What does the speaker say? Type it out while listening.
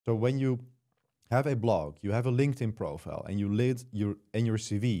So when you have a blog, you have a LinkedIn profile, and you list your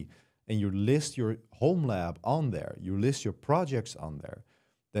CV, and you list your home lab on there, you list your projects on there,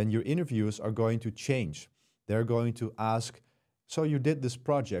 then your interviews are going to change. They're going to ask, so you did this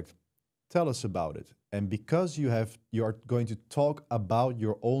project, tell us about it. And because you are going to talk about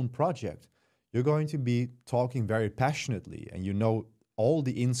your own project, you're going to be talking very passionately, and you know all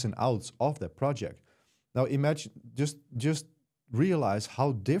the ins and outs of that project. Now imagine, just realize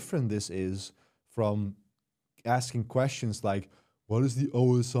how different this is from asking questions like, what is the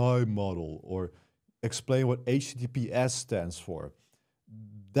OSI model? Or explain what HTTPS stands for.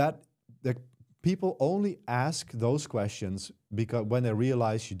 That the people only ask those questions because when they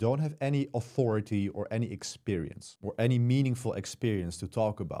realize you don't have any authority or any experience or any meaningful experience to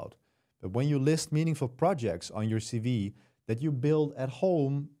talk about. But when you list meaningful projects on your CV that you build at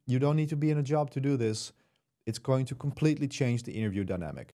home, you don't need to be in a job to do this. It's going to completely change the interview dynamic.